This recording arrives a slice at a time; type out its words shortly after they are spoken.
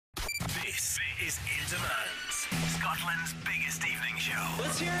is In Demand, Scotland's biggest evening show.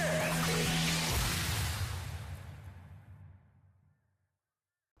 Let's hear it.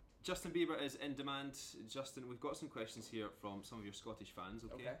 Justin Bieber is in demand. Justin, we've got some questions here from some of your Scottish fans,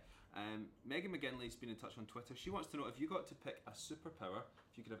 okay? Megan McGinley's been in touch on Twitter. She wants to know, if you got to pick a superpower,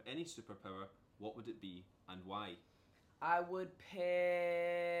 if you could have any superpower, what would it be and why? I would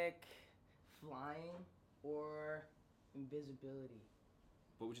pick flying or invisibility.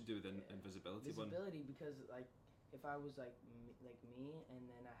 What would you do with invisibility? Invisibility, because like if I was like me and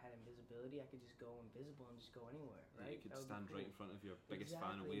then I had invisibility, I could just go invisible and just go anywhere, right? Yeah, you could stand cool. right in front of your biggest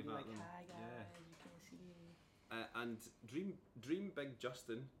fan and wave at them. Hi guys, you can't see me. And Dream Big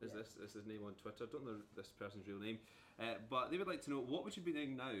Justin is his name on Twitter. I don't know this person's real name, but they would like to know, what would you be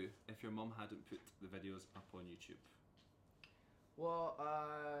doing now if your mum hadn't put the videos up on YouTube? Well,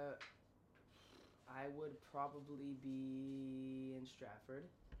 I would probably be in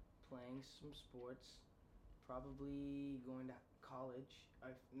Stratford, playing some sports, probably going to college.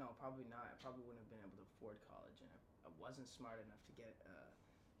 No, probably not. I probably wouldn't have been able to afford college, and I wasn't smart enough to get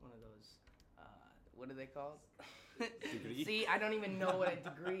one of those. What are they called? Degree? See, I don't even know what a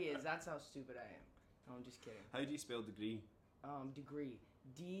degree is. That's how stupid I am. No, I'm just kidding. How do you spell degree? Degree.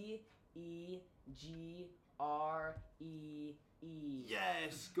 DEGREE.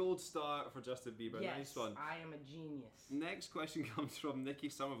 Yes, gold star for Justin Bieber. Yes, nice one. I am a genius. Next question comes from Nikki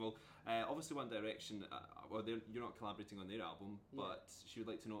Somerville. Obviously, One Direction. You're not collaborating on their album, but she would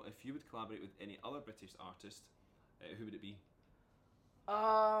like to know, if you would collaborate with any other British artist, who would it be?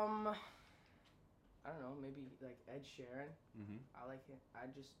 I don't know, maybe like Ed Sheeran. Mm-hmm. I like him. I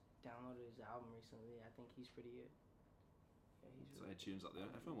just downloaded his album recently. I think he's pretty good. Yeah, he's So really Ed Sheeran's up there.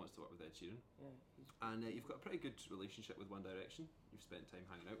 Everyone wants to work with Ed Sheeran. Yeah, he's And you've got a pretty good relationship with One Direction. You've spent time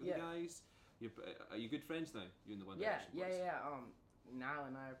hanging out with the guys. Are you good friends now? You and the One Direction boys? Yeah. Niall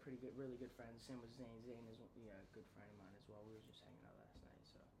and I are pretty good, really good friends. Same with Zayn. Zayn is a good friend of mine as well. We were just hanging out last night,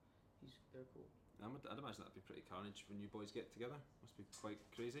 so they're cool. I'd imagine that'd be pretty carnage when you boys get together. Must be quite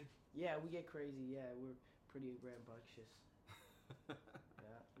crazy. Yeah, we get crazy. Yeah, we're pretty rambunctious.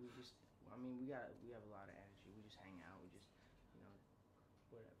 Yeah, we have a lot of energy. We just hang out. We just,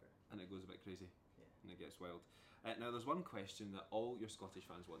 whatever. And it goes a bit crazy. Yeah. And it gets wild. Now, there's one question that all your Scottish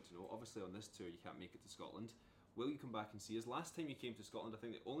fans want to know. Obviously, on this tour, you can't make it to Scotland. Will you come back and see us? Last time you came to Scotland, I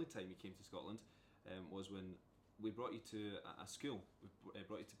think the only time you came to Scotland, was when we brought you to a school. We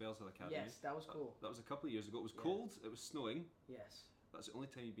brought you to Bellshill Academy. Yes, that was cool. That was a couple of years ago. It was cold. It was snowing. Yes. That's the only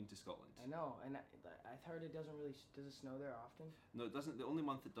time you've been to Scotland. I know, and I've heard it doesn't really. Does it snow there often? No, it doesn't. The only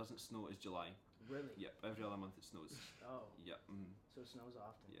month it doesn't snow is July. Really? Yep. Every other month it snows. Oh. Yep. Mm. So it snows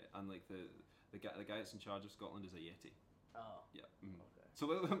often. Yeah, and like the guy that's in charge of Scotland is a Yeti. Oh. Yeah. Mm. Okay. So,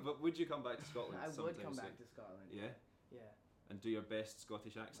 but would you come back to Scotland? I would come soon? back to Scotland. Yeah. Yeah. And do your best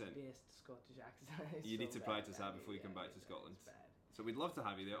Scottish accent. Best Scottish accent. You need to practice that before you come back to Scotland. It's bad. So we'd love to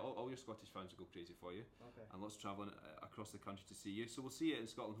have you there. All your Scottish fans will go crazy for you. Okay. And lots of travelling across the country to see you. So we'll see you in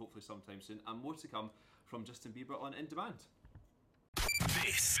Scotland hopefully sometime soon. And more to come from Justin Bieber on In Demand.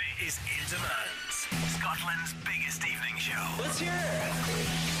 This is In Demand, Scotland's biggest evening show. Let's hear it.